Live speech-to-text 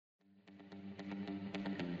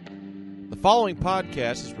following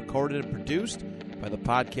podcast is recorded and produced by the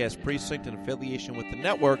Podcast Precinct in affiliation with the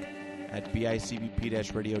network at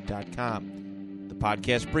bicbp-radio.com. The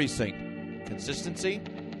Podcast Precinct. Consistency,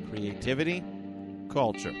 creativity,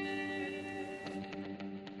 culture.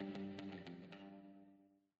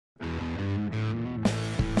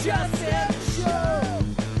 Just end the show.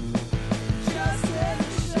 Just end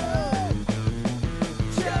the show.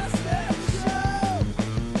 Just end the show.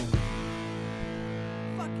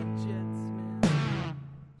 Fucking Jets, man.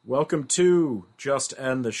 Welcome to Just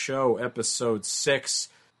End the Show, episode 6,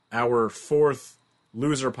 our fourth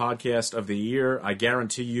loser podcast of the year. I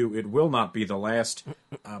guarantee you it will not be the last,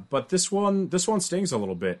 but this one stings a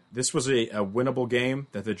little bit. This was a winnable game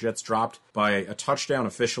that the Jets dropped by a touchdown,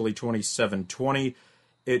 officially 27-20.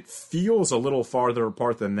 It feels a little farther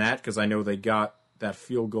apart than that because I know they got that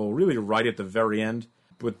field goal really right at the very end.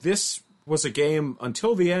 But this was a game,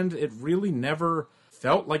 until the end, it really never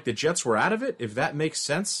felt like the Jets were out of it, if that makes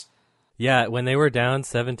sense. Yeah, when they were down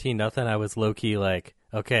 17-0, I was low-key like,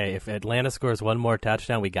 okay, if Atlanta scores one more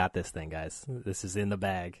touchdown, we got this thing, guys. This is in the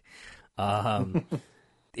bag.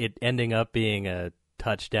 It ending up being a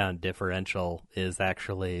touchdown differential is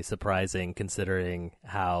actually surprising considering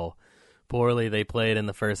how poorly they played in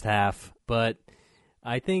the first half. But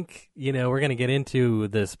I think, we're going to get into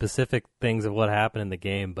the specific things of what happened in the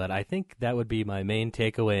game, but I think that would be my main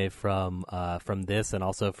takeaway from this and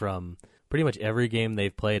also from pretty much every game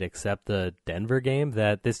they've played except the Denver game,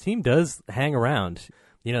 that this team does hang around.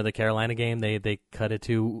 The Carolina game, they cut it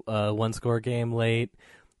to a one-score game late.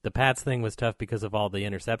 The Pats thing was tough because of all the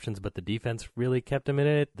interceptions, but the defense really kept them in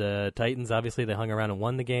it. The Titans, obviously, they hung around and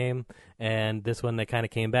won the game, and this one they kind of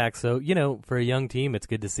came back. So, for a young team, it's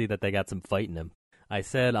good to see that they got some fight in them. I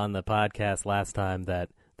said on the podcast last time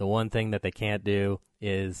that the one thing that they can't do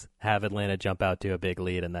is have Atlanta jump out to a big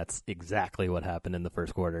lead, and that's exactly what happened in the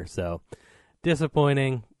first quarter. So,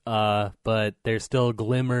 disappointing, but there's still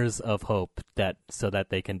glimmers of hope so that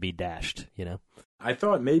they can be dashed, I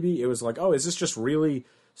thought maybe it was like, oh, is this just really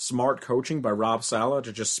smart coaching by Rob Saleh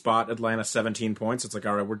to just spot Atlanta 17 points? It's like,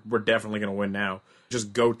 all right, we're definitely going to win now.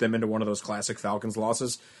 Just goat them into one of those classic Falcons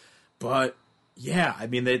losses. But yeah, I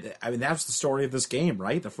mean that's the story of this game,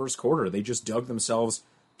 right? The first quarter, they just dug themselves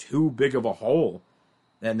too big of a hole,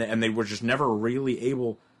 and they were just never really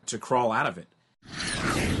able to crawl out of it.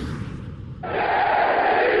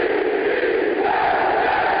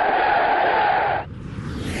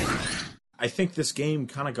 I think this game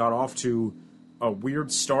kind of got off to a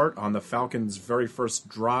weird start on the Falcons' very first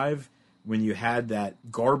drive when you had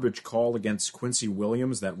that garbage call against Quincy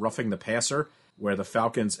Williams, that roughing the passer, where the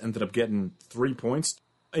Falcons ended up getting 3 points.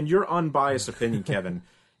 In your unbiased opinion, Kevin,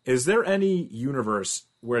 is there any universe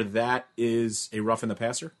where that is a roughing the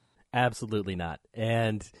passer? Absolutely not.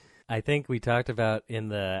 And I think we talked about in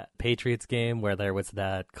the Patriots game where there was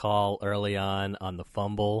that call early on the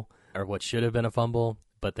fumble, or what should have been a fumble,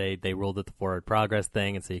 but they ruled it the forward progress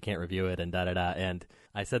thing, and so you can't review it, and da-da-da. And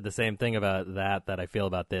I said the same thing about that I feel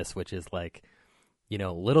about this, which is like,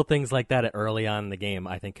 little things like that early on in the game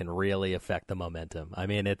I think can really affect the momentum. I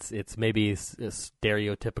mean, it's maybe a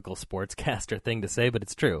stereotypical sportscaster thing to say, but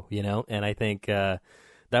it's true, And I think that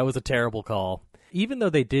was a terrible call. Even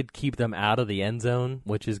though they did keep them out of the end zone,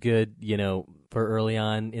 which is good, for early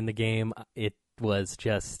on in the game, it was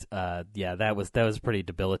just, that was pretty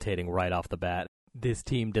debilitating right off the bat. This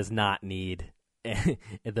team does not need the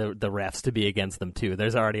refs to be against them too.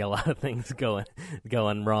 There's already a lot of things going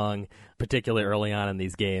wrong, particularly early on in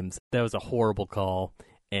these games. That was a horrible call,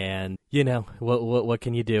 and what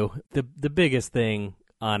can you do? The biggest thing,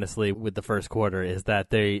 honestly, with the first quarter is that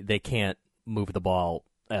they can't move the ball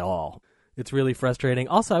at all. It's really frustrating.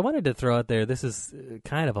 Also, I wanted to throw out there, this is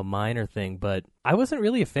kind of a minor thing, but I wasn't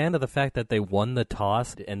really a fan of the fact that they won the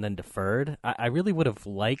toss and then deferred. I really would have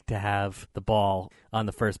liked to have the ball on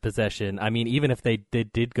the first possession. I mean, even if they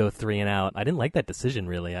did go 3 and out, I didn't like that decision,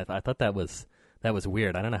 really. I thought that was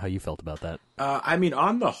weird. I don't know how you felt about that. I mean,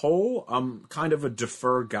 on the whole, I'm kind of a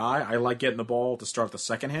defer guy. I like getting the ball to start the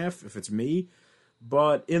second half, if it's me.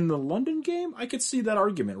 But in the London game, I could see that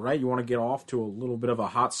argument, right? You want to get off to a little bit of a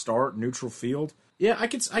hot start, neutral field. Yeah, I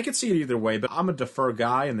could see it either way, but I'm a defer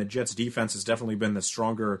guy, and the Jets' defense has definitely been the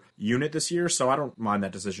stronger unit this year, so I don't mind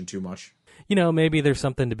that decision too much. Maybe there's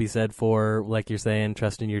something to be said for, like you're saying,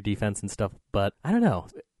 trusting your defense and stuff, but I don't know.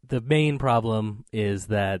 The main problem is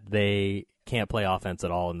that they can't play offense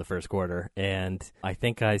at all in the first quarter, and I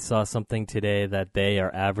think I saw something today that they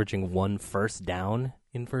are averaging 1 first down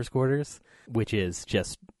in first quarters, which is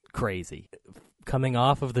just crazy. Coming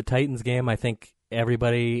off of the Titans game, I think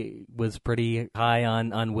everybody was pretty high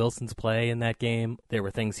on Wilson's play in that game. There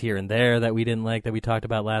were things here and there that we didn't like that we talked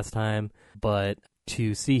about last time, but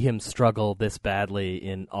to see him struggle this badly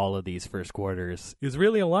in all of these first quarters is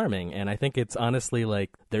really alarming. And I think it's honestly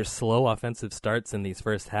like their slow offensive starts in these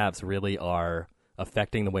first halves really are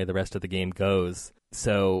affecting the way the rest of the game goes.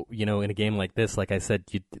 So, in a game like this, like I said,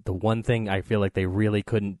 the one thing I feel like they really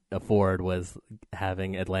couldn't afford was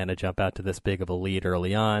having Atlanta jump out to this big of a lead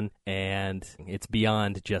early on. And it's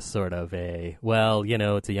beyond just sort of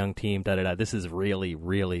it's a young team, da-da-da. This is really,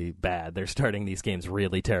 really bad. They're starting these games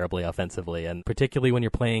really terribly offensively. And particularly when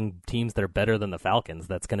you're playing teams that are better than the Falcons,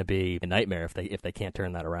 that's going to be a nightmare if they can't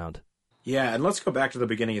turn that around. Yeah, and let's go back to the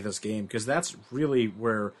beginning of this game, because that's really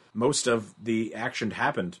where most of the action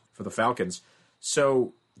happened for the Falcons.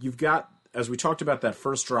 So you've got, as we talked about, that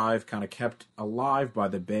first drive kind of kept alive by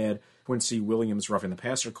the bad Quincy Williams roughing the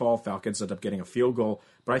passer call. Falcons ended up getting a field goal.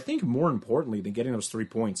 But I think more importantly than getting those 3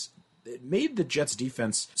 points, it made the Jets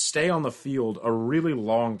defense stay on the field a really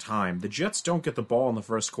long time. The Jets don't get the ball in the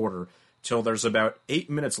first quarter till there's about 8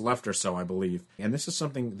 minutes left or so, I believe. And this is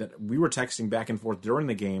something that we were texting back and forth during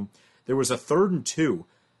the game. There was a 3rd and 2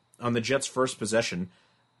 on the Jets' first possession.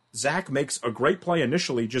 Zach makes a great play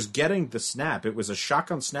initially, just getting the snap. It was a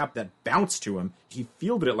shotgun snap that bounced to him. He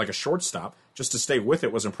fielded it like a shortstop. Just to stay with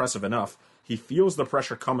it was impressive enough. He feels the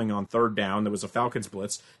pressure coming on 3rd down. There was a Falcons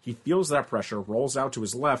blitz. He feels that pressure, rolls out to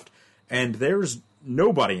his left, and there's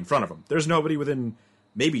nobody in front of him. There's nobody within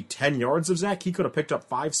maybe 10 yards of Zach. He could have picked up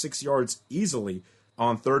 5-6 yards easily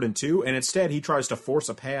on 3rd and 2, and instead he tries to force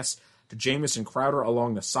a pass to Jamison Crowder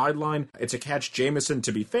along the sideline. It's a catch Jamison,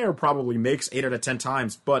 to be fair, probably makes 8 out of 10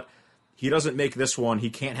 times, but he doesn't make this one. He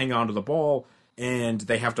can't hang on to the ball, and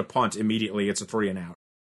they have to punt immediately. It's a 3 and out.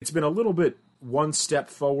 It's been a little bit 1 step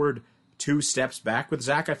forward, 2 steps back with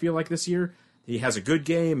Zach, I feel like, this year. He has a good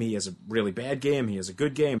game. He has a really bad game. He has a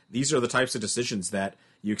good game. These are the types of decisions that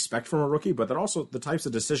you expect from a rookie, but they're also the types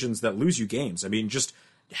of decisions that lose you games. I mean, just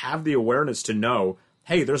have the awareness to know,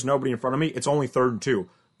 hey, there's nobody in front of me. It's only 3rd and 2.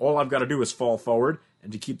 All I've got to do is fall forward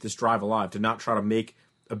and to keep this drive alive, to not try to make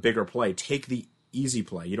a bigger play. Take the easy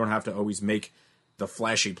play. You don't have to always make the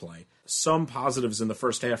flashy play. Some positives in the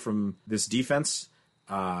first half from this defense.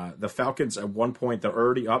 The Falcons, at one point, they're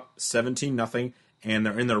already up 17-0, and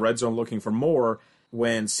they're in the red zone looking for more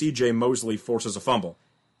when C.J. Mosley forces a fumble.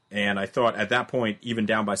 And I thought at that point, even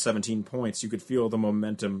down by 17 points, you could feel the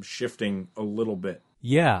momentum shifting a little bit.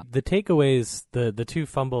 Yeah, the takeaways, the 2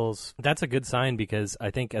 fumbles, that's a good sign because I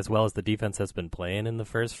think as well as the defense has been playing in the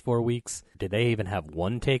first 4 weeks, did they even have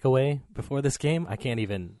 1 takeaway before this game? I can't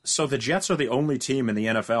even... So the Jets are the only team in the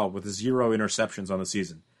NFL with 0 interceptions on the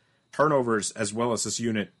season. Turnovers, as well as this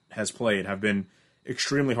unit has played, have been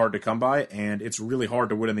extremely hard to come by, and it's really hard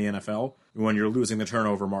to win in the NFL when you're losing the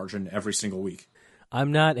turnover margin every single week.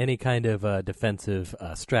 I'm not any kind of defensive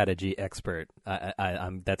strategy expert.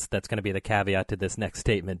 I'm that's going to be the caveat to this next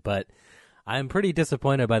statement, but I'm pretty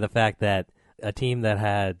disappointed by the fact that a team that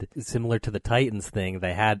had, similar to the Titans thing,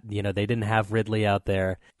 they didn't have Ridley out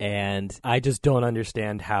there, and I just don't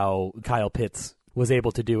understand how Kyle Pitts was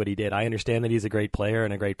able to do what he did. I understand that he's a great player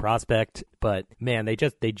and a great prospect, but man, they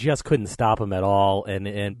just couldn't stop him at all,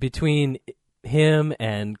 and between him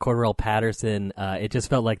and Cordarrelle Patterson, it just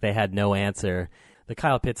felt like they had no answer. The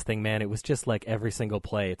Kyle Pitts thing, man, it was just like every single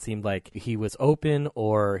play. It seemed like he was open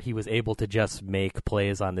or he was able to just make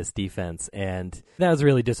plays on this defense. And that was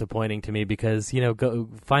really disappointing to me because,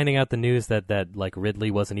 finding out the news that like Ridley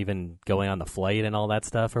wasn't even going on the flight and all that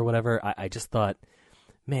stuff or whatever, I just thought,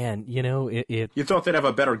 man, You thought they'd have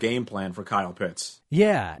a better game plan for Kyle Pitts.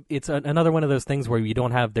 Yeah, it's another one of those things where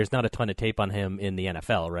there's not a ton of tape on him in the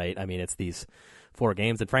NFL, right? I mean, it's these 4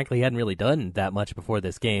 games, and frankly, he hadn't really done that much before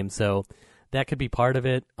this game, so that could be part of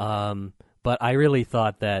it. But I really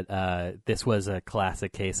thought that this was a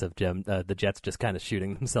classic case of the Jets just kind of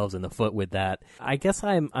shooting themselves in the foot with that. I guess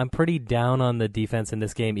I'm pretty down on the defense in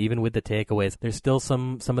this game, even with the takeaways. There's still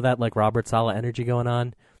some of that like Robert Saleh energy going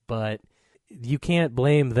on, but you can't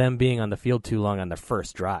blame them being on the field too long on the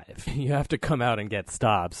first drive. You have to come out and get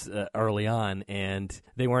stops early on, and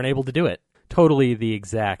they weren't able to do it. Totally the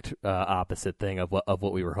exact opposite thing of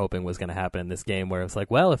what we were hoping was going to happen in this game, where it's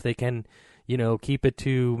like, well, if they can, keep it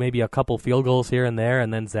to maybe a couple field goals here and there,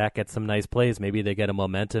 and then Zach gets some nice plays, maybe they get a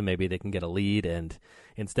momentum, maybe they can get a lead, and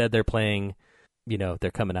instead they're playing,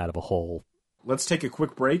 they're coming out of a hole. Let's take a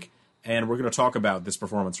quick break, and we're going to talk about this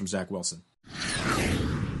performance from Zach Wilson.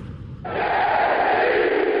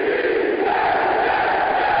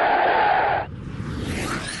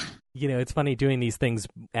 It's funny doing these things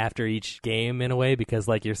after each game in a way, because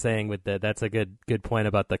like you're saying, that's a good point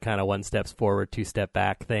about the kind of 1 step forward, 2 step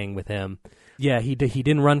back thing with him. Yeah, he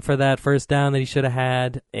didn't run for that first down that he should have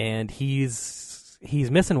had, and he's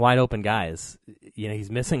missing wide open guys.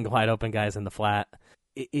 He's missing wide open guys in the flat.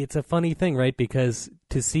 It's a funny thing, right? Because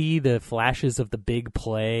to see the flashes of the big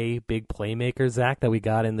playmaker, Zach, that we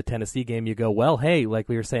got in the Tennessee game, you go, well, hey, like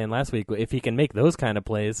we were saying last week, if he can make those kind of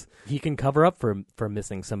plays, he can cover up for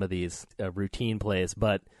missing some of these routine plays.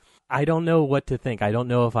 But I don't know what to think. I don't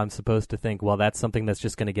know if I'm supposed to think, well, that's something that's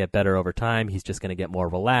just going to get better over time. He's just going to get more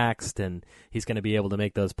relaxed, and he's going to be able to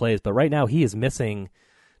make those plays. But right now, he is missing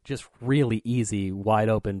just really easy, wide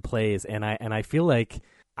open plays, and I feel like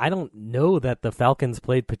I don't know that the Falcons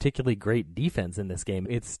played particularly great defense in this game.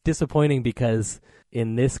 It's disappointing because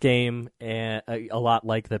in this game, a lot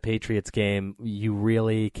like the Patriots game, you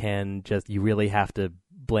really have to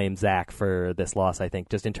blame Zach for this loss, I think,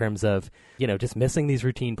 just in terms of, just missing these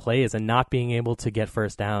routine plays and not being able to get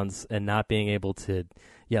first downs and not being able to,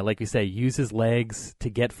 like you say, use his legs to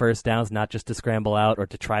get first downs, not just to scramble out or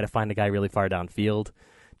to try to find a guy really far downfield.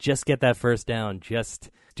 Just get that first down. Just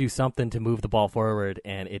do something to move the ball forward,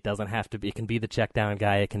 and it doesn't have to be. It can be the check down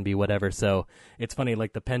guy. It can be whatever. So it's funny,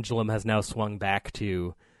 like the pendulum has now swung back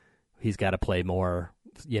to he's got to play more.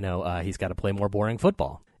 He's got to play more boring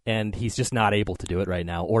football, and he's just not able to do it right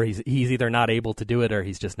now. Or he's either not able to do it, or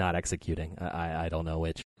he's just not executing. I don't know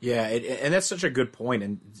which. Yeah, and that's such a good point.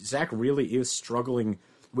 And Zach really is struggling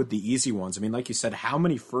with the easy ones. I mean, like you said, how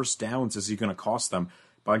many first downs is he going to cost them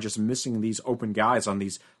by just missing these open guys on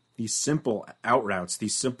these simple out routes,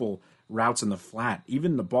 these simple routes in the flat?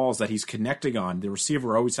 Even the balls that he's connecting on, the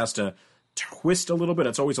receiver always has to twist a little bit.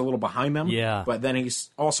 It's always a little behind them. Yeah. But then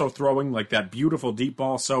he's also throwing like that beautiful deep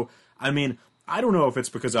ball. So, I mean, I don't know if it's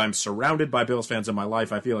because I'm surrounded by Bills fans in my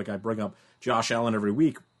life. I feel like I bring up Josh Allen every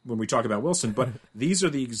week when we talk about Wilson, but these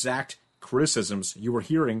are the exact criticisms you were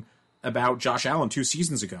hearing about Josh Allen 2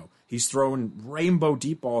 seasons ago. He's throwing rainbow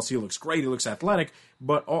deep balls. He looks great. He looks athletic,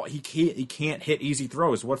 but he can't hit easy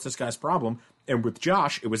throws. What's this guy's problem? And with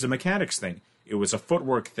Josh, it was a mechanics thing. It was a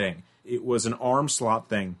footwork thing. It was an arm slot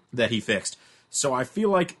thing that he fixed. So I feel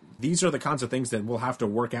like these are the kinds of things that we'll have to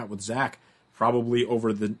work out with Zach probably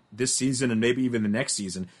over this season and maybe even the next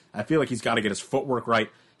season. I feel like he's got to get his footwork right.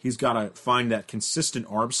 He's got to find that consistent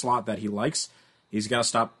arm slot that he likes. He's got to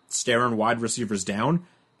stop staring wide receivers down.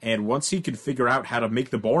 And once he can figure out how to make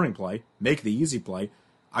the boring play, make the easy play,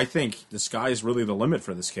 I think the sky is really the limit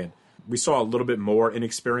for this kid. We saw a little bit more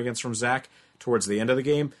inexperience from Zach towards the end of the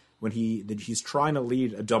game when he's trying to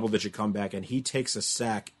lead a double-digit comeback, and he takes a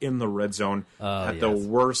sack in the red zone the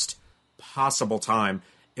worst possible time.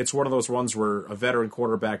 It's one of those ones where a veteran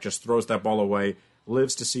quarterback just throws that ball away,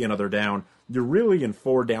 lives to see another down. You're really in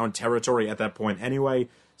 4-down territory at that point anyway,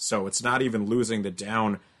 so it's not even losing the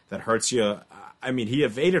down that hurts you. I mean, he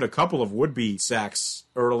evaded a couple of would-be sacks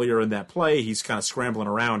earlier in that play. He's kind of scrambling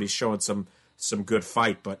around. He's showing some good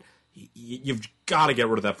fight, but you've got to get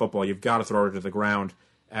rid of that football. You've got to throw it to the ground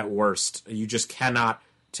at worst. You just cannot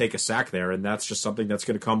take a sack there, and that's just something that's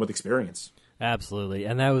going to come with experience. Absolutely,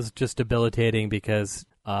 and that was just debilitating because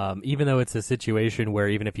even though it's a situation where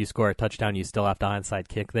even if you score a touchdown, you still have to onside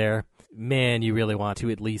kick there, man, you really want to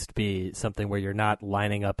at least be something where you're not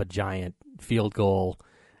lining up a giant field goal.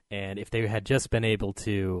 And if they had just been able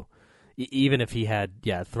to, even if he had,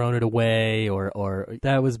 thrown it away or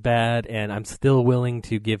that was bad, and I'm still willing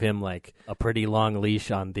to give him like a pretty long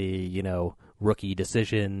leash on the, rookie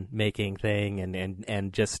decision-making thing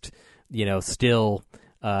and just, still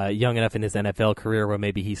young enough in his NFL career where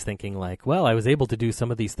maybe he's thinking like, well, I was able to do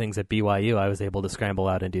some of these things at BYU. I was able to scramble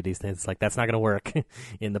out and do these things. It's like, that's not going to work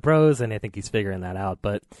in the pros, and I think he's figuring that out.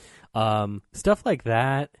 But stuff like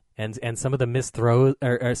that, and some of the missed throws,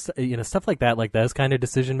 or stuff like that, like those kind of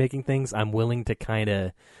decision-making things, I'm willing to kind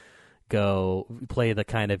of go play the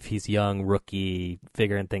kind of he's young, rookie,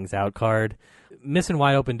 figuring things out card. Missing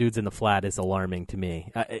wide open dudes in the flat is alarming to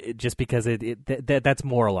me, just because that's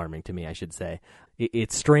more alarming to me, I should say.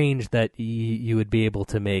 It's strange that you would be able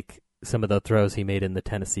to make some of the throws he made in the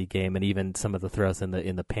Tennessee game and even some of the throws in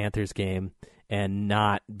the Panthers game and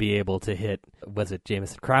not be able to hit, was it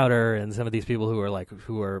Jamison Crowder and some of these people who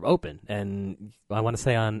are open. And I want to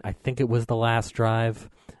say I think it was the last drive,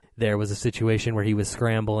 there was a situation where he was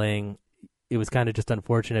scrambling. It was kind of just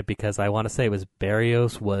unfortunate because I want to say it was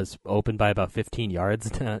Berrios was open by about 15 yards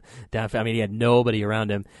down. I mean, he had nobody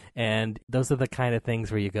around him. And those are the kind of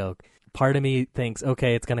things where you go, part of me thinks,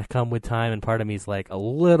 okay, it's going to come with time. And part of me is like a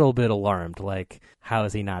little bit alarmed. Like, how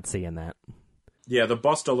is he not seeing that? Yeah, the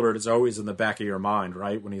bust alert is always in the back of your mind,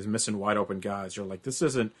 right? When he's missing wide open guys, you're like, this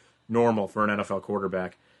isn't normal for an NFL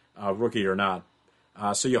quarterback, rookie or not.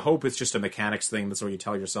 So you hope it's just a mechanics thing. That's what you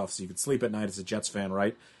tell yourself so you can sleep at night as a Jets fan,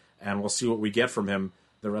 right? And we'll see what we get from him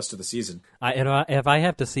the rest of the season. If I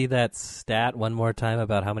have to see that stat one more time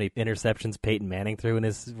about how many interceptions Peyton Manning threw in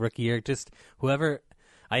his rookie year, just whoever.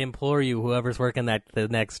 I implore you, whoever's working the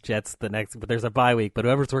next Jets, but there's a bye week, but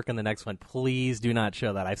whoever's working the next one, please do not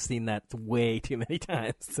show that. I've seen that way too many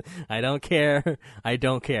times. I don't care. I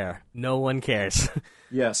don't care. No one cares.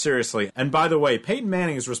 Yeah, seriously. And by the way, Peyton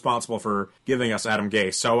Manning is responsible for giving us Adam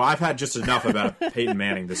Gase, so I've had just enough about Peyton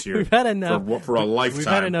Manning this year. We've had enough. For a lifetime. We've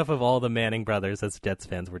had enough of all the Manning brothers as Jets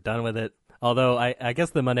fans. We're done with it. Although I guess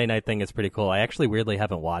the Monday night thing is pretty cool. I actually weirdly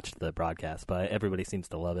haven't watched the broadcast, but everybody seems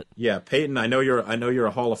to love it. Yeah, Peyton, I know you're a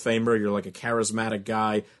Hall of Famer. You're like a charismatic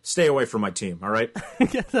guy. Stay away from my team, all right?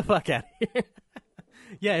 Get the fuck out of here.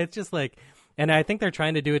 Yeah, it's just like, and I think they're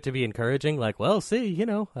trying to do it to be encouraging. Like, well, see,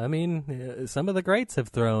 some of the greats have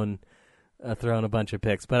thrown a bunch of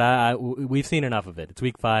picks, but we've seen enough of it. It's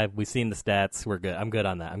week 5. We've seen the stats. We're good. I'm good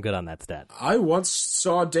on that. I'm good on that stat. I once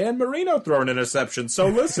saw Dan Marino throw an interception. So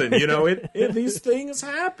listen, these things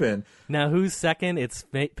happen. Now, who's second? It's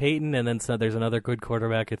Peyton, and then there's another good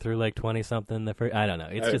quarterback who threw like 20-something. I don't know.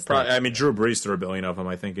 It's just Drew Brees threw a billion of them,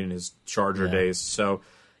 I think, in his Charger days. So,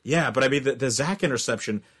 yeah, but I mean, the Zach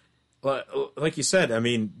interception, like you said, I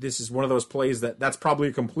mean, this is one of those plays that's probably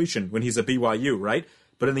a completion when he's at BYU, right?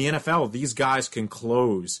 But in the NFL, these guys can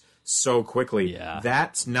close so quickly. Yeah.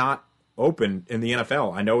 That's not open in the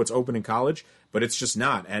NFL. I know it's open in college, but it's just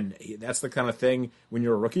not. And that's the kind of thing when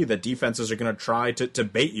you're a rookie that defenses are going to try to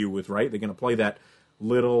bait you with, right? They're going to play that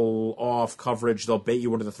little off coverage. They'll bait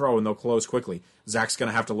you into the throw, and they'll close quickly. Zach's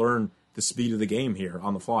going to have to learn the speed of the game here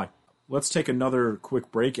on the fly. Let's take another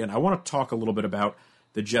quick break, and I want to talk a little bit about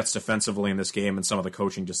the Jets defensively in this game and some of the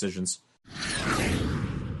coaching decisions.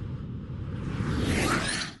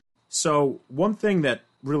 So one thing that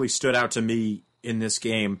really stood out to me in this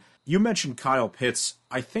game, you mentioned Kyle Pitts.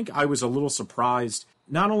 I think I was a little surprised,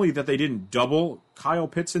 not only that they didn't double Kyle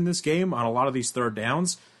Pitts in this game on a lot of these third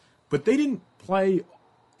downs, but they didn't play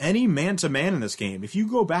any man-to-man in this game. If you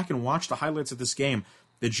go back and watch the highlights of this game,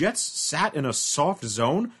 the Jets sat in a soft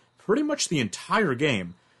zone pretty much the entire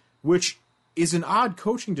game, which is an odd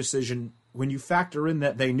coaching decision when you factor in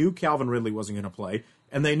that they knew Calvin Ridley wasn't going to play,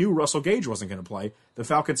 and they knew Russell Gage wasn't going to play, the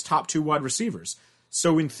Falcons' top 2 wide receivers.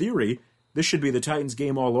 So in theory, this should be the Titans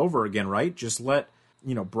game all over again, right? Just let,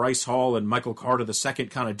 Bryce Hall and Michael Carter II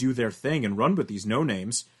kind of do their thing and run with these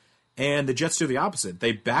no-names. And the Jets do the opposite.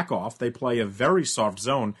 They back off, they play a very soft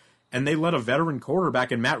zone, and they let a veteran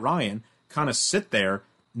quarterback in Matt Ryan kind of sit there,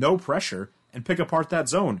 no pressure, and pick apart that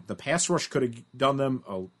zone. The pass rush could have done them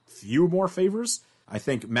a few more favors. I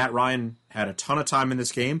think Matt Ryan had a ton of time in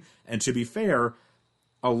this game, and to be fair,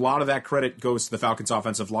 a lot of that credit goes to the Falcons'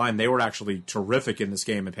 offensive line. They were actually terrific in this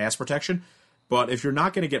game in pass protection. But if you're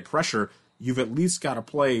not going to get pressure, you've at least got to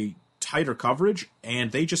play tighter coverage,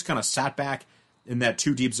 and they just kind of sat back in that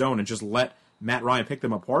 2-deep zone and just let Matt Ryan pick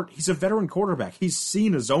them apart. He's a veteran quarterback. He's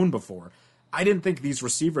seen a zone before. I didn't think these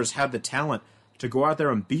receivers had the talent to go out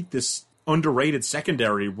there and beat this underrated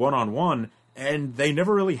secondary one-on-one, and they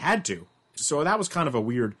never really had to. So that was kind of a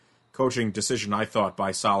weird coaching decision, I thought,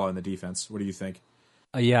 by Saleh in the defense. What do you think?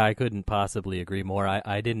 Yeah, I couldn't possibly agree more.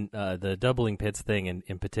 I didn't the doubling Pitts thing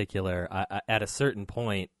in particular. At a certain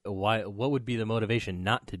point, what would be the motivation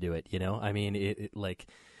not to do it? I mean,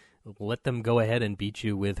 let them go ahead and beat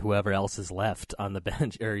you with whoever else is left on the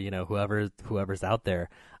bench, or whoever's out there.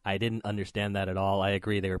 I didn't understand that at all. I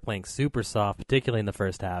agree they were playing super soft, particularly in the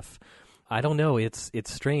first half. I don't know. It's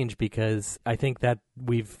strange because I think that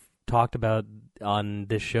we've talked about on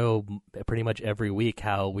this show pretty much every week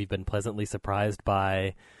how we've been pleasantly surprised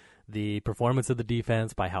by the performance of the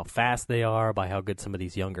defense, by how fast they are, by how good some of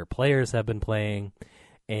these younger players have been playing.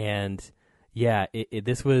 And yeah,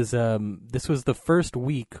 this was the first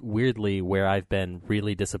week, weirdly, where I've been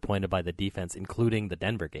really disappointed by the defense, including the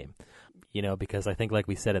Denver game. Because I think, like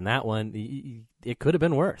we said in that one, it could have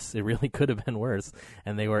been worse. It really could have been worse.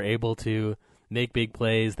 And they were able to make big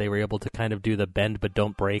plays. They were able to kind of do the bend but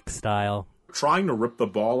don't break style. Trying to rip the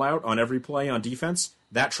ball out on every play on defense,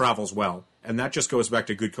 that travels well. And that just goes back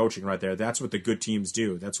to good coaching right there. That's what the good teams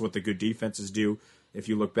do. That's what the good defenses do. If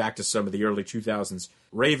you look back to some of the early 2000s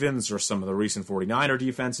Ravens or some of the recent 49er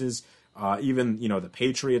defenses, even the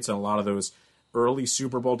Patriots and a lot of those early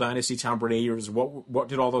Super Bowl dynasty Tom Brady years, what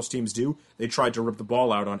did all those teams do? They tried to rip the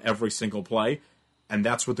ball out on every single play, and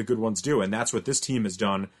that's what the good ones do. And that's what this team has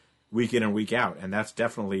done week in and week out. And that's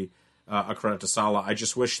definitely a credit to Saleh. I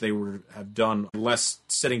just wish they would have done less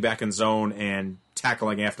sitting back in zone and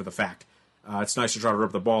tackling after the fact. It's nice to try to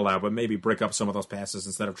rip the ball out, but maybe break up some of those passes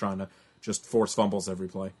instead of trying to just force fumbles every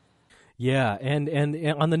play. Yeah, and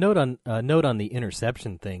on the note on the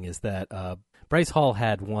interception thing is that Bryce Hall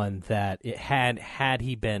had one that it had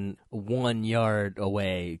he been 1 yard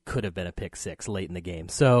away, could have been a pick six late in the game.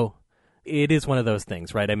 So it is one of those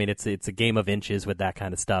things, right? I mean, it's a game of inches with that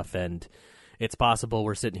kind of stuff, and it's possible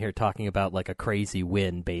we're sitting here talking about like a crazy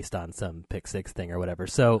win based on some pick six thing or whatever.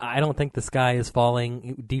 So I don't think the sky is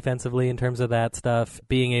falling defensively in terms of that stuff.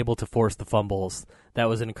 Being able to force the fumbles, that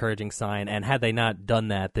was an encouraging sign. And had they not done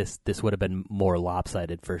that, this would have been more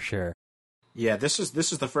lopsided for sure. Yeah, this is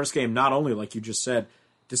the first game, not only, like you just said,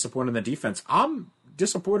 disappointed in the defense. I'm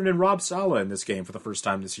disappointed in Rob Saleh in this game for the first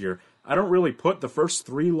time this year. I don't really put the first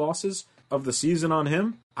 3 losses of the season on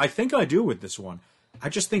him. I think I do with this one. I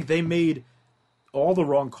just think they made all the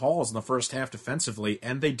wrong calls in the first half defensively,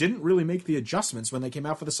 and they didn't really make the adjustments when they came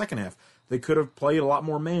out for the second half. They could have played a lot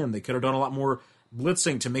more man. They could have done a lot more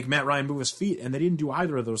blitzing to make Matt Ryan move his feet, and they didn't do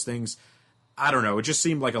either of those things. I don't know. It just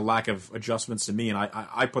seemed like a lack of adjustments to me, and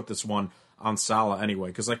I put this one on Saleh anyway,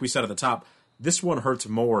 because like we said at the top, this one hurts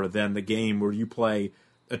more than the game where you play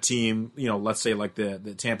a team, let's say like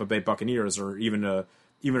the Tampa Bay Buccaneers, or even an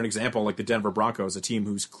example like the Denver Broncos, a team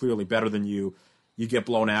who's clearly better than you. You get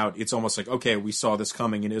blown out. It's almost like, okay, we saw this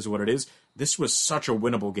coming and it is what it is. This was such a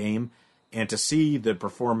winnable game, and to see the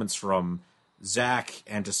performance from Zach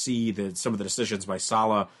and to see some of the decisions by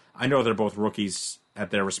Saleh, I know they're both rookies at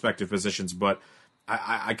their respective positions, but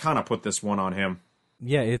I kind of put this one on him.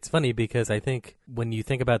 Yeah, it's funny because I think when you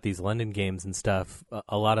think about these London games and stuff,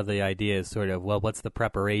 a lot of the idea is sort of, well, what's the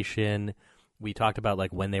preparation? We talked about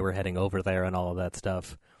like when they were heading over there and all of that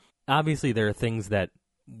stuff. Obviously, there are things that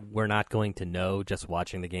we're not going to know just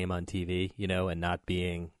watching the game on TV, and not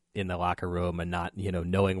being in the locker room and not,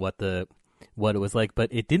 knowing what it was like. But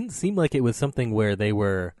it didn't seem like it was something where they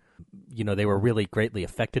were really greatly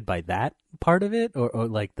affected by that part of it, or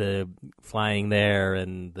like the flying there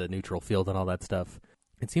and the neutral field and all that stuff.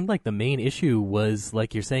 It seemed like the main issue was,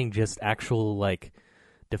 like you're saying, just actual like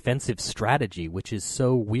defensive strategy, which is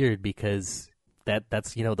so weird because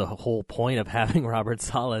that's the whole point of having Robert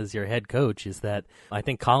Saleh as your head coach, is that, I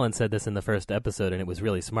think Colin said this in the first episode and it was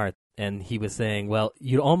really smart, and he was saying, well,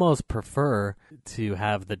 you'd almost prefer to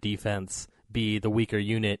have the defense be the weaker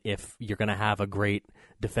unit if you're going to have a great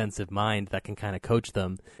defensive mind that can kind of coach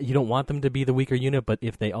them. You don't want them to be the weaker unit, but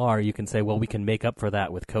if they are, you can say, well, we can make up for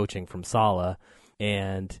that with coaching from Saleh.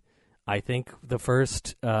 And I think the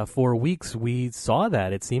first 4 weeks we saw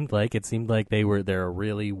that. It seemed like they're a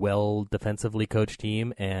really well defensively coached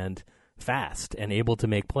team and fast and able to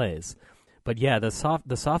make plays. But yeah, the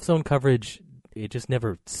soft zone coverage, it just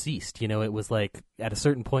never ceased. It was like at a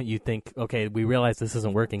certain point you think, okay, we realize this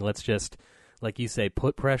isn't working. Let's just, like you say,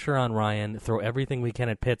 put pressure on Ryan, throw everything we can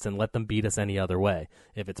at Pitts, and let them beat us any other way.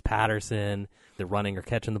 If it's Patterson, they're running or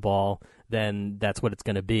catching the ball, then that's what it's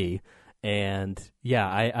going to be. And yeah,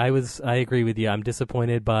 I agree with you. I'm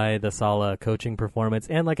disappointed by the Saleh coaching performance.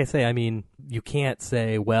 And like I say, I mean, you can't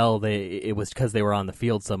say, well, it was because they were on the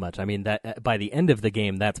field so much. I mean, that by the end of the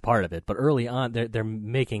game, that's part of it. But early on, they're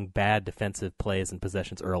making bad defensive plays and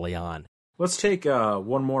possessions early on. Let's take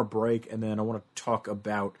one more break, and then I want to talk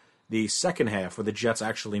about the second half where the Jets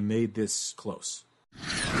actually made this close.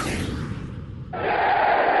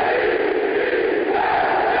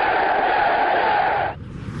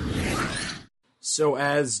 So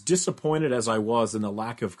as disappointed as I was in the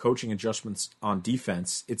lack of coaching adjustments on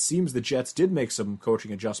defense, it seems the Jets did make some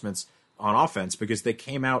coaching adjustments on offense, because they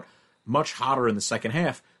came out much hotter in the second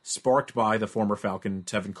half, sparked by the former Falcon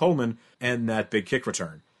Tevin Coleman and that big kick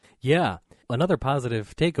return. Yeah. Another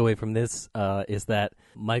positive takeaway from this is that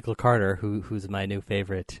Michael Carter, who's my new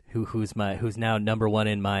favorite, who's now number one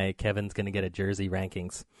in my Kevin's gonna get a jersey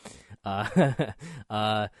rankings,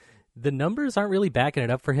 the numbers aren't really backing it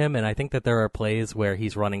up for him, and I think that there are plays where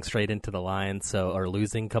he's running straight into the line, or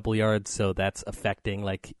losing a couple yards, so that's affecting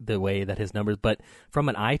like the way that his numbers. But from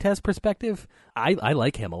an eye test perspective, I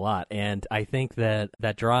like him a lot, and I think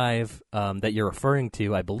that drive that you're referring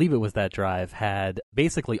to, I believe it was that drive, had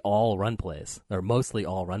basically all run plays, or mostly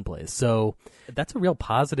all run plays. So that's a real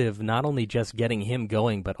positive, not only just getting him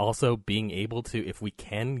going, but also being able to, if we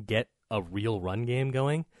can get a real run game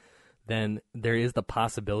going, then there is the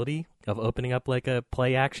possibility of opening up like a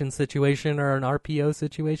play action situation or an RPO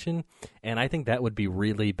situation. And I think that would be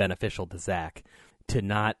really beneficial to Zach, to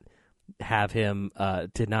not have him,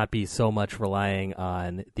 to not be so much relying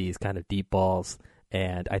on these kind of deep balls.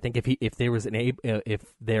 And I think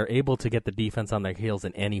if they're able to get the defense on their heels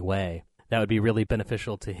in any way, that would be really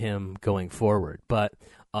beneficial to him going forward. But,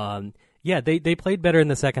 yeah, they played better in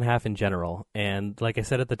the second half in general, and like I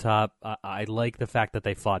said at the top, I like the fact that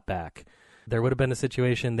they fought back. there would have been a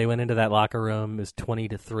situation, they went into that locker room, it was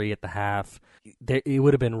 20-3 at the half. It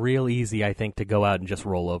would have been real easy, I think, to go out and just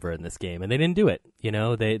roll over in this game. And they didn't do it.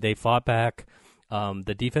 They fought back.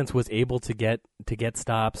 The defense was able to get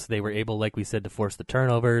stops. They were able, like we said, to force the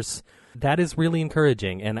turnovers. That is really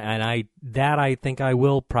encouraging, and I think I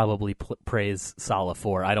will probably praise Saleh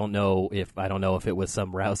for. I don't know if it was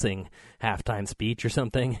some rousing halftime speech or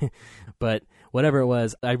something, but whatever it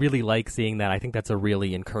was, I really like seeing that. I think that's a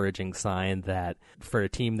really encouraging sign that for a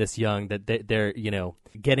team this young, that they're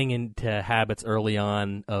getting into habits early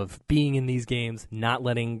on of being in these games, not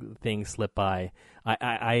letting things slip by.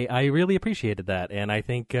 I really appreciated that, and I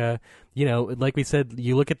think like we said,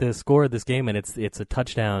 you look at the score of this game, and it's a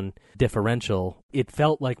touchdown differential. It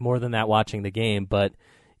felt like more than that watching the game, but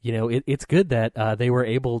it's good that they were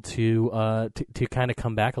able to kind of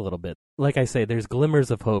come back a little bit. Like I say, there's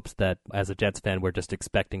glimmers of hopes that as a Jets fan we're just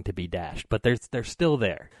expecting to be dashed, but they're still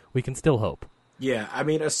there. We can still hope. Yeah, I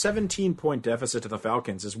mean, a 17-point deficit to the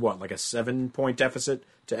Falcons is what, like a 7-point deficit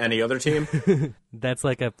to any other team? That's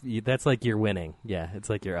like you're winning. Yeah, it's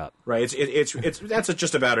like you're up. Right. It's that's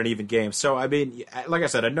just about an even game. So I mean, like I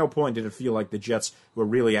said, at no point did it feel like the Jets were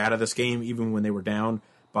really out of this game, even when they were down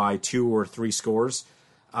by 2 or 3 scores.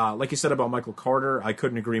 Like you said about Michael Carter, I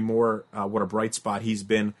couldn't agree more. What a bright spot he's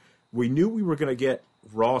been. We knew we were going to get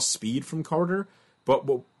raw speed from Carter, but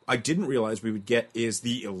what I didn't realize we would get is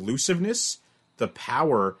the elusiveness, the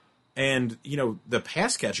power, and the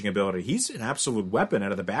pass catching ability. He's an absolute weapon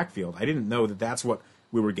out of the backfield. I didn't know that that's what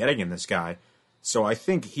we were getting in this guy. So I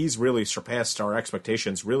think he's really surpassed our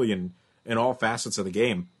expectations, really in all facets of the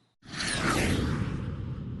game.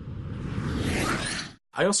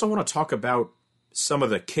 I also want to talk about some of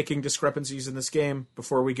the kicking discrepancies in this game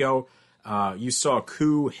before we go. You saw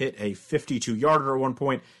Koo hit a 52-yarder at one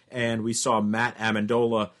point, and we saw Matt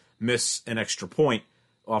Amendola miss an extra point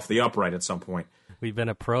off the upright at some point. We've been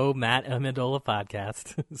a pro Matt Amendola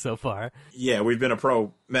podcast so far. Yeah, we've been a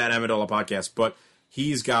pro Matt Amendola podcast, but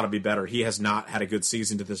he's got to be better. He has not had a good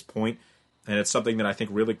season to this point, and it's something that I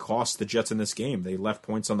think really cost the Jets in this game. They left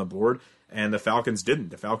points on the board, and the Falcons didn't.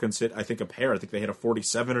 The Falcons hit, I think, a pair. I think they hit a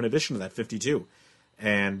 47 in addition to that 52.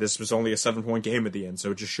 And this was only a 7-point game at the end,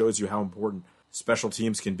 so it just shows you how important special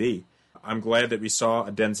teams can be. I'm glad that we saw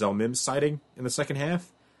a Denzel Mims sighting in the second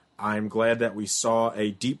half. I'm glad that we saw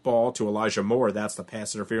a deep ball to Elijah Moore. That's the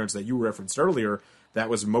pass interference that you referenced earlier. That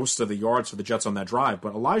was most of the yards for the Jets on that drive.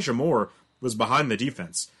 But Elijah Moore was behind the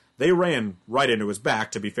defense. They ran right into his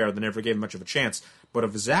back, to be fair. They never gave him much of a chance. But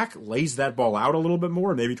if Zach lays that ball out a little bit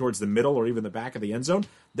more, maybe towards the middle or even the back of the end zone,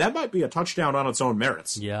 that might be a touchdown on its own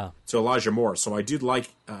merits. Yeah. To Elijah Moore. So I did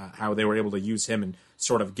like how they were able to use him and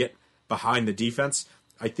sort of get behind the defense.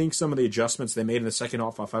 I think some of the adjustments they made in the second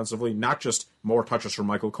half offensively, not just more touches from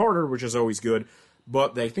Michael Carter, which is always good,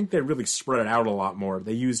 but I think they really spread it out a lot more.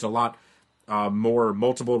 They used a lot more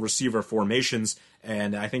multiple receiver formations,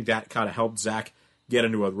 and I think that kind of helped Zach get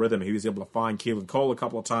into a rhythm. He was able to find Keelan Cole a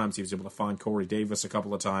couple of times. He was able to find Corey Davis a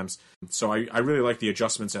couple of times. So I really like the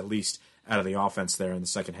adjustments, at least, out of the offense there in the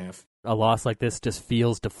second half. A loss like this just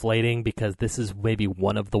feels deflating because this is maybe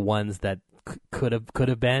one of the ones that could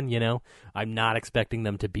have been. I'm not expecting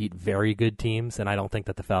them to beat very good teams, and I don't think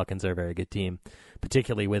that the Falcons are a very good team,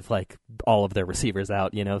 particularly with like all of their receivers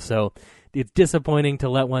out. So it's disappointing to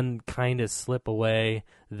let one kind of slip away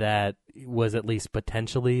that was at least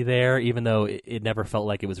potentially there, even though it never felt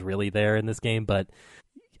like it was really there in this game. But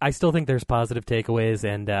I still think there's positive takeaways,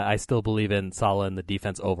 and I still believe in Saleh and the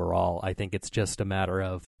defense overall. I think it's just a matter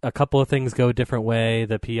of a couple of things go a different way.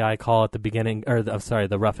 The PI call at the beginning,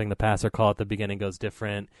 the roughing the passer call at the beginning goes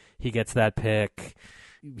different. He gets that pick.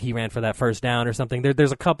 He ran for that first down or something.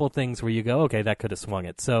 There's a couple of things where you go, okay, that could have swung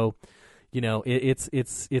it. So,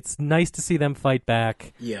 it's nice to see them fight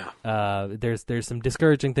back. Yeah. There's some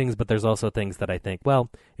discouraging things, but there's also things that I think, well,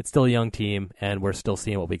 it's still a young team, and we're still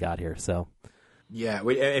seeing what we got here. So. Yeah,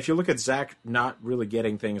 if you look at Zach not really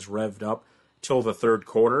getting things revved up till the third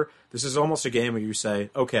quarter, this is almost a game where you say,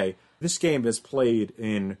 okay, this game is played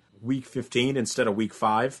in week 15 instead of week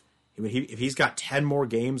 5. I mean, if he's got 10 more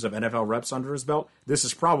games of NFL reps under his belt, this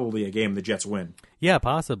is probably a game the Jets win. Yeah,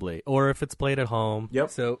 possibly. Or if it's played at home. Yep.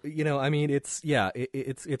 So, I mean, it's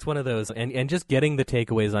one of those. And just getting the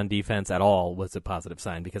takeaways on defense at all was a positive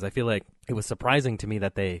sign, because I feel like it was surprising to me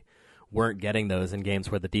that they weren't getting those in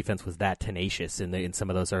games where the defense was that tenacious in some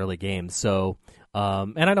of those early games. So,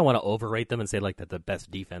 and I don't want to overrate them and say like that the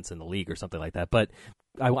best defense in the league or something like that. But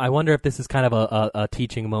I wonder if this is kind of a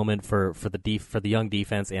teaching moment for the young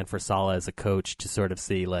defense and for Saleh as a coach to sort of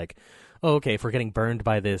see like, oh, okay, if we're getting burned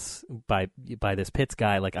by this Pitts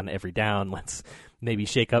guy like on every down, let's maybe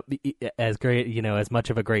shake up as great, as much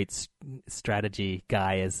of a great strategy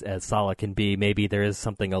guy as Saleh can be. Maybe there is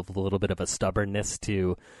something of a little bit of a stubbornness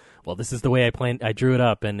to, well, this is the way I drew it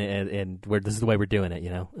up, and this is the way we're doing it,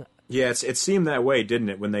 Yeah, it seemed that way, didn't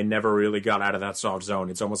it, when they never really got out of that soft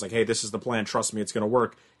zone? It's almost like, hey, this is the plan, trust me, it's going to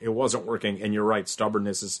work. It wasn't working, and you're right,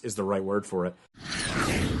 stubbornness is the right word for it.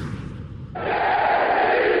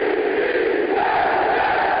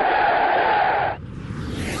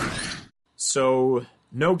 So,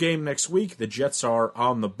 no game next week. The Jets are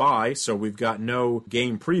on the bye, so we've got no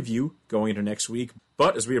game preview going into next week.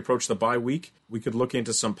 But as we approach the bye week, we could look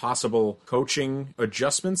into some possible coaching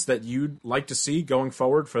adjustments that you'd like to see going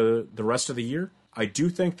forward for the rest of the year. I do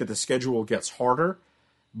think that the schedule gets harder,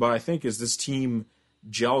 but I think as this team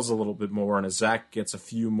gels a little bit more and as Zach gets a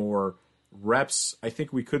few more reps, I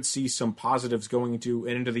think we could see some positives going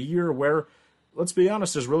into the year where, let's be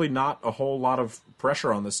honest, there's really not a whole lot of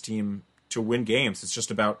pressure on this team to win games. It's just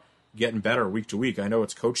about getting better week to week. I know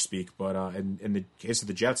it's coach speak, but in the case of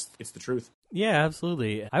the Jets, it's the truth. Yeah,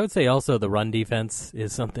 absolutely. I would say also the run defense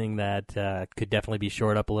is something that could definitely be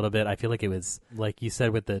shored up a little bit. I feel like it was, like you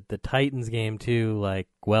said, with the Titans game too, like,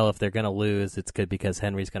 well, if they're going to lose, it's good because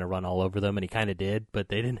Henry's going to run all over them, and he kind of did, but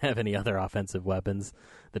they didn't have any other offensive weapons.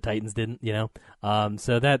 The Titans didn't,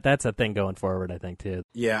 So that's a thing going forward, I think, too.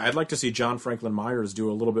 Yeah, I'd like to see John Franklin Myers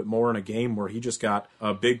do a little bit more in a game where he just got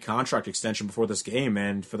a big contract extension before this game,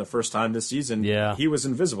 and for the first time this season, he was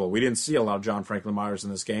invisible. We didn't see a lot of John Franklin Myers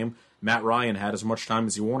in this game. Matt Ryan had as much time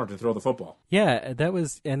as he wanted to throw the football. Yeah, it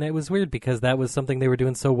was weird because that was something they were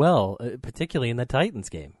doing so well, particularly in the Titans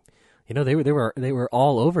game. They were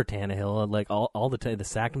all over Tannehill, like all the time. They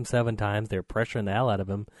sacked him 7 times. They were pressuring the hell out of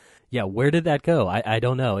him. Yeah, where did that go? I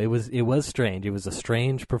don't know. It was strange. It was a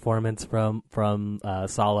strange performance from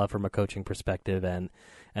Saleh from a coaching perspective and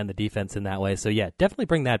the defense in that way. So yeah, definitely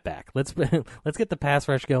bring that back. Let's get the pass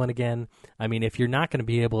rush going again. I mean, if you're not going to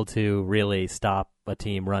be able to really stop a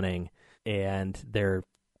team running and they're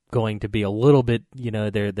going to be a little bit,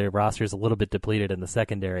 their roster's a little bit depleted in the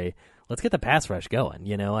secondary, let's get the pass rush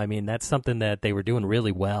going. I mean, that's something that they were doing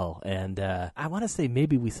really well. And I want to say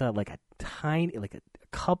maybe we saw like a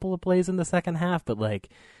couple of plays in the second half, but like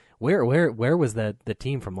where was the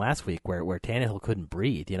team from last week where Tannehill couldn't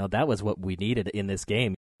breathe? That was what we needed in this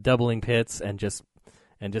game. Doubling Pitts and just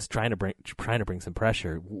trying to bring some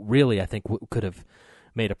pressure. Really, I think could have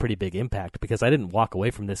made a pretty big impact, because I didn't walk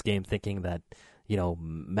away from this game thinking that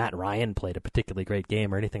Matt Ryan played a particularly great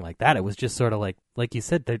game or anything like that. It was just sort of like you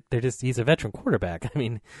said, he's a veteran quarterback. I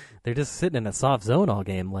mean, they're just sitting in a soft zone all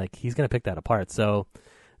game. Like, he's going to pick that apart. So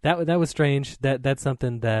that was strange. That's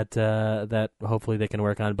something that hopefully they can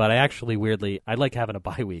work on. But I'd like having a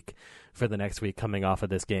bye week for the next week coming off of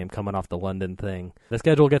this game, coming off the London thing. The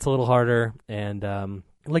schedule gets a little harder, and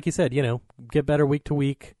like you said, get better week to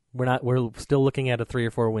week. We're still looking at a 3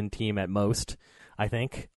 or 4 win team at most, I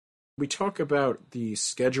think. We talk about the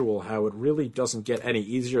schedule, how it really doesn't get any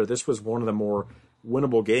easier. This was one of the more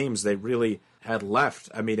winnable games they really had left.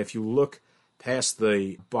 I mean, if you look past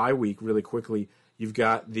the bye week really quickly, you've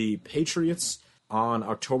got the Patriots on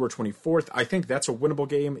October 24th. I think that's a winnable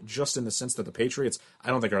game, just in the sense that the Patriots, I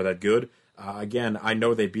don't think, are that good. Again, I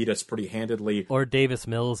know they beat us pretty handedly. Or Davis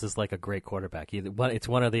Mills is like a great quarterback. It's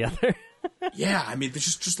one or the other. Yeah, I mean,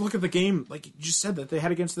 just look at the game, like you just said, that they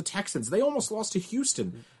had against the Texans. They almost lost to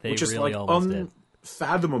Houston, which is really like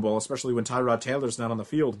unfathomable, especially when Tyrod Taylor's not on the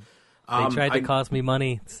field. They tried to cost me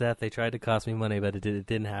money, Seth. They tried to cost me money, but it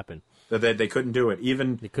didn't happen. They couldn't do it.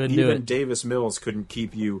 Even Davis Mills couldn't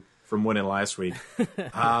keep you from winning last week.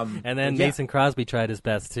 And then Mason Crosby tried his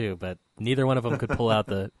best too, but neither one of them could pull out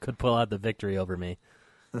the victory over me.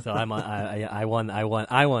 So I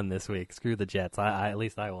won this week. Screw the Jets. At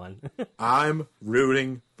least I won. I'm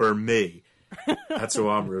rooting for me. That's who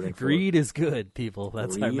I'm rooting for. Greed is good, people.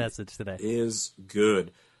 That's Greed our message today. Is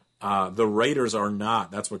good. The Raiders are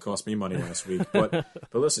not. That's what cost me money last week. But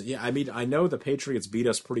listen, yeah, I mean, I know the Patriots beat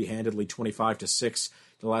us pretty handedly, 25-6,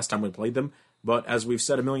 the last time we played them. But as we've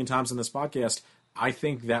said a million times in this podcast, I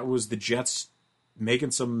think that was the Jets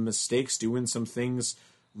making some mistakes, doing some things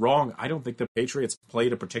wrong. I don't think the Patriots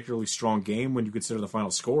played a particularly strong game when you consider the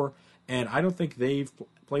final score, and I don't think they've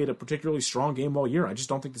played a particularly strong game all year. I just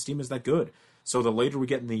don't think this team is that good. So the later we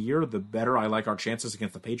get in the year, the better I like our chances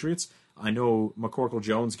against the Patriots. I know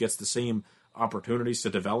McCorkle-Jones gets the same opportunities to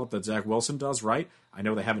develop that Zach Wilson does, right? I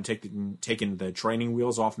know they haven't taken the training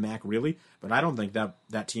wheels off Mac, really, but I don't think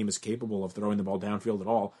that team is capable of throwing the ball downfield at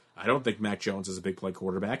all. I don't think Mac Jones is a big play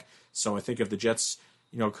quarterback. So I think if the Jets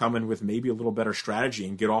come in with maybe a little better strategy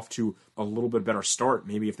and get off to a little bit better start.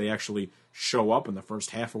 Maybe if they actually show up in the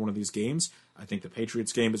first half of one of these games, I think the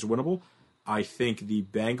Patriots game is winnable. I think the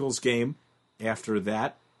Bengals game after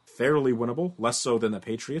that, fairly winnable, less so than the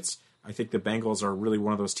Patriots. I think the Bengals are really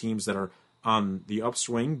one of those teams that are on the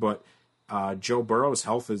upswing, but Joe Burrow's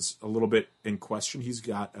health is a little bit in question. He's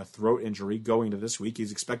got a throat injury going into this week.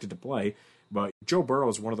 He's expected to play, but Joe Burrow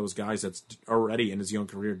is one of those guys that's already in his young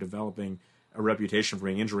career developing a reputation for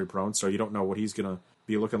being injury prone, so you don't know what he's going to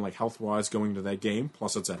be looking like health-wise going into that game.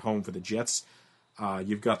 Plus, it's at home for the Jets.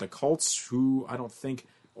 You've got the Colts, who I don't think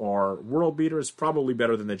are world beaters, probably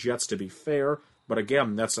better than the Jets, to be fair. But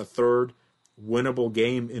again, that's a third winnable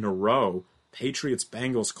game in a row. Patriots,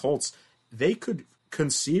 Bengals, Colts, they could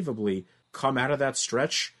conceivably come out of that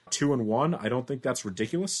stretch 2-1. I don't think that's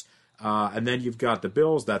ridiculous. And then you've got the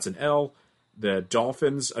Bills, that's an L. The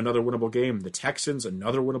Dolphins, another winnable game. The Texans,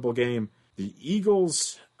 another winnable game. The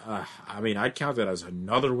Eagles, I'd count that as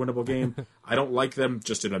another winnable game. I don't like them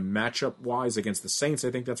just in a matchup-wise against the Saints.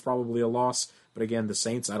 I think that's probably a loss. But again, the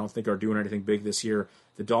Saints I don't think are doing anything big this year.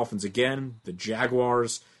 The Dolphins again, the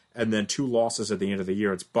Jaguars, and then 2 losses at the end of the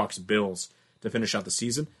year. It's Bucks, Bills to finish out the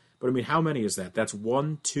season. But how many is that? That's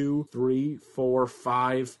 1, 2, 3, 4,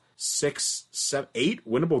 5, 6, 7, 8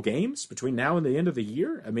 winnable games between now and the end of the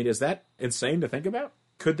year? Is that insane to think about?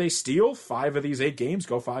 Could they steal 5 of these 8 games,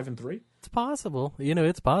 go 5-3? It's possible.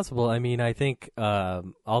 It's possible. I think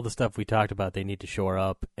all the stuff we talked about, they need to shore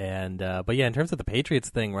up. And but yeah, in terms of the Patriots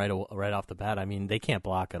thing, right off the bat, they can't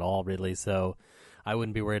block at all, really. So I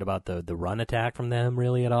wouldn't be worried about the run attack from them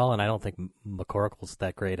really at all. And I don't think McCorkle's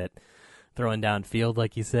that great at throwing downfield,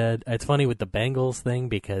 like you said. It's funny with the Bengals thing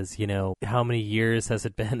because, how many years has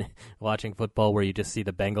it been watching football where you just see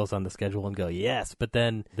the Bengals on the schedule and go, yes. But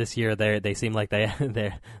then this year they seem like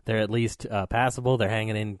they're at least passable. They're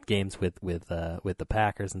hanging in games with the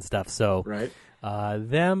Packers and stuff. So right.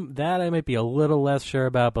 That I might be a little less sure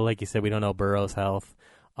about. But like you said, we don't know Burrow's health.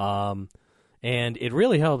 And it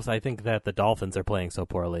really helps, I think, that the Dolphins are playing so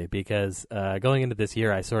poorly because going into this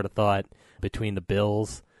year, I sort of thought between the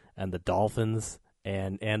Bills and the Dolphins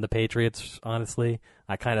and the Patriots, honestly,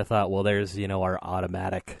 I kind of thought, well, there's, our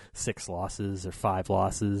automatic 6 losses or 5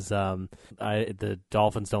 losses. The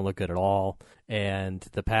Dolphins don't look good at all, and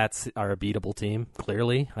the Pats are a beatable team,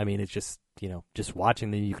 clearly. It's just, just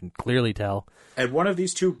watching them, you can clearly tell. And one of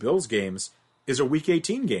these 2 Bills games is a Week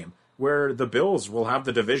 18 game where the Bills will have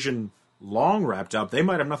the division long wrapped up. They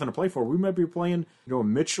might have nothing to play for. We might be playing,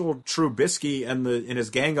 Mitchell Trubisky and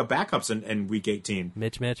his gang of backups in Week 18.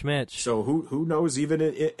 Mitch. So who knows even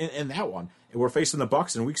in that one? And we're facing the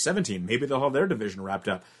Bucks in Week 17. Maybe they'll have their division wrapped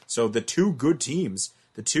up. So the 2 good teams,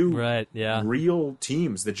 the 2 real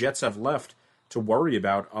teams the Jets have left to worry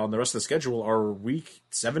about on the rest of the schedule are Week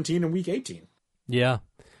 17 and Week 18. Yeah.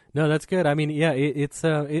 No, that's good.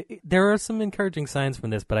 There are some encouraging signs from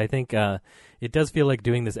this, but I think it does feel like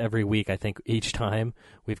doing this every week. I think each time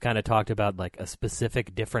we've kind of talked about like a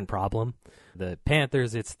specific different problem. The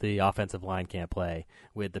Panthers, it's the offensive line can't play.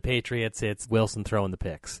 With the Patriots, it's Wilson throwing the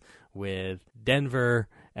picks. With Denver,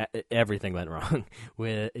 everything went wrong.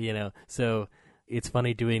 So it's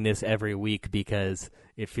funny doing this every week because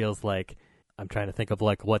it feels like I'm trying to think of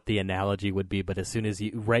like what the analogy would be, but as soon as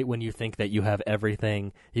right when you think that you have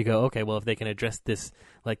everything, you go, okay, well, if they can address this,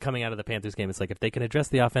 like coming out of the Panthers game, it's like if they can address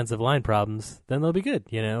the offensive line problems, then they'll be good,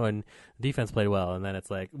 and defense played well. And then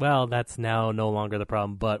it's like, well, that's now no longer the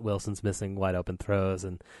problem, but Wilson's missing wide open throws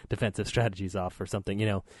and defensive strategies off or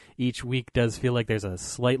something. Each week does feel like there's a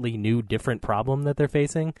slightly new, different problem that they're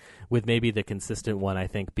facing, with maybe the consistent one, I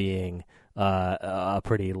think, being a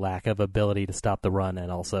pretty lack of ability to stop the run and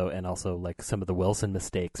also like some of the Wilson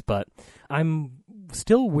mistakes. But I'm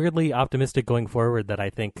still weirdly optimistic going forward that I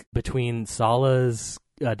think between Salah's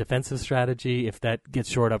defensive strategy, if that gets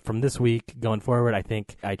shored up from this week going forward, I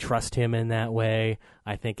think I trust him in that way.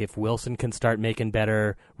 I think if Wilson can start making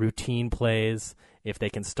better routine plays, if they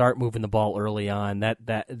can start moving the ball early on,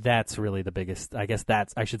 that's really the biggest. I guess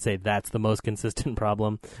that's the most consistent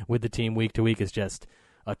problem with the team week to week is just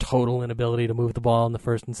a total inability to move the ball in the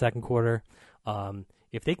first and second quarter.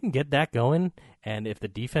 If they can get that going, and if the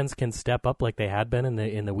defense can step up like they had been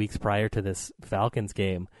in the weeks prior to this Falcons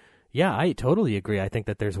game, yeah, I totally agree. I think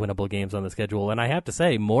that there's winnable games on the schedule, and I have to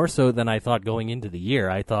say, more so than I thought going into the year.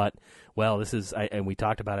 I thought, well, this is, and we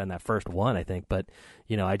talked about it in that first one, I think, but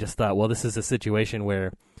I just thought, well, this is a situation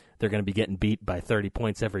where they're going to be getting beat by 30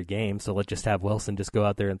 points every game, so let's just have Wilson just go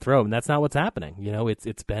out there and throw. And that's not what's happening.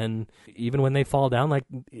 It's been, even when they fall down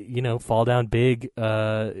big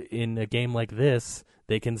in a game like this,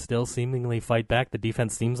 they can still seemingly fight back. The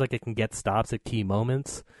defense seems like it can get stops at key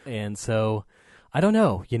moments. And so I don't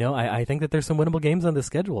know. I think that there's some winnable games on the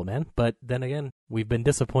schedule, man. But then again, we've been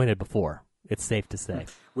disappointed before. It's safe to say.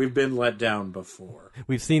 We've been let down before.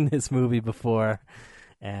 We've seen this movie before,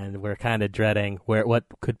 and we're kind of dreading what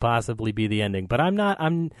could possibly be the ending. But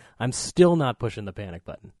I'm still not pushing the panic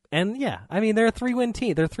button. And yeah, I mean, they're a 3-win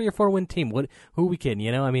team. They're a 3 or 4 win team. Who are we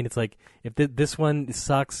kidding? I mean, it's like if this one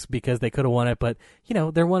sucks because they could have won it, but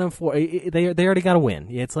they're 1-4. They already got to win.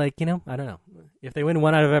 It's like I don't know if they win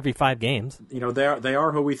 1 out of every 5 games. They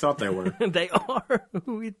are who we thought they were. They are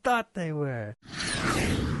who we thought they were.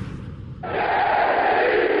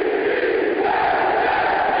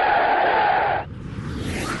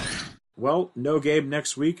 Well, no Gabe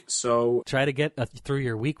next week, so try to get through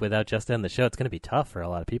your week without just ending the show. It's going to be tough for a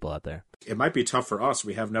lot of people out there. It might be tough for us.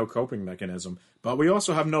 We have no coping mechanism, but we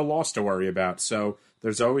also have no loss to worry about, so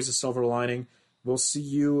there's always a silver lining. We'll see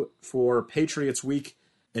you for Patriots week.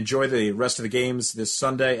 Enjoy the rest of the games this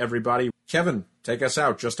Sunday, everybody. Kevin, take us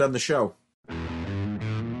out. Just end the show.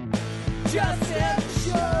 Just end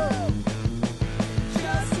the show.